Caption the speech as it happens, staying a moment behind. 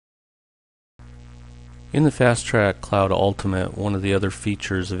In the Fasttrak Cloud Ultimate, one of the other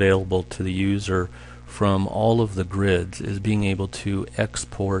features available to the user from all of the grids is being able to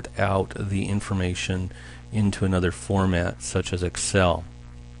export out the information into another format, such as Excel.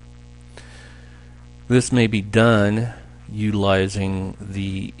 This may be done utilizing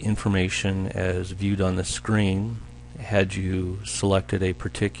the information as viewed on the screen. Had you selected a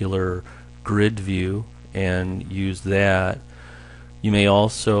particular grid view and used that, you may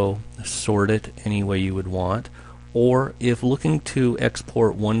also sort it any way you would want, or if looking to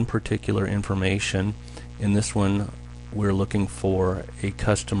export one particular information, in this one we're looking for a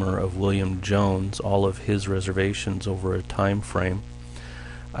customer of William Jones, all of his reservations over a time frame,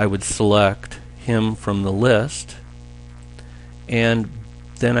 I would select him from the list, and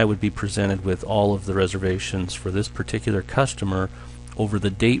then I would be presented with all of the reservations for this particular customer over the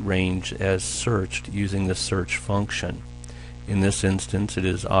date range as searched using the search function. In this instance, it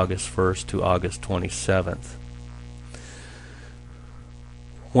is August 1st to August 27th.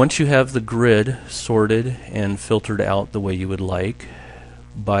 Once you have the grid sorted and filtered out the way you would like,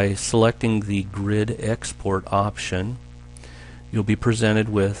 by selecting the grid export option, you'll be presented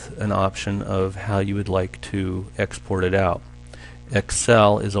with an option of how you would like to export it out.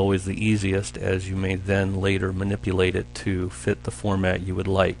 Excel is always the easiest, as you may then later manipulate it to fit the format you would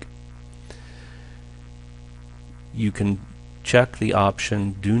like. You can check the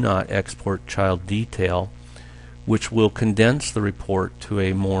option Do Not Export Child Detail, which will condense the report to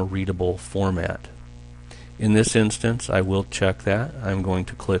a more readable format. In this instance, I will check that. I'm going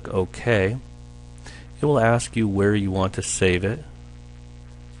to click OK. It will ask you where you want to save it.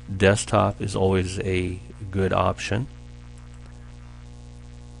 Desktop is always a good option.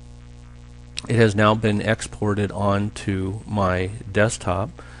 It has now been exported onto my desktop.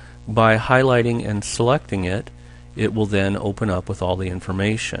 By highlighting and selecting it, it will then open up with all the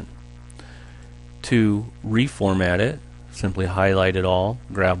information. To reformat it, simply highlight it all,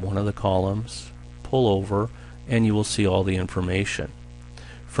 grab one of the columns, pull over, and you will see all the information.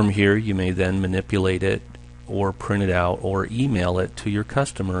 From here, you may then manipulate it or print it out or email it to your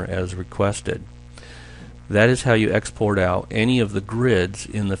customer as requested. That is how you export out any of the grids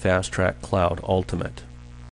in the Fasttrak Cloud Ultimate.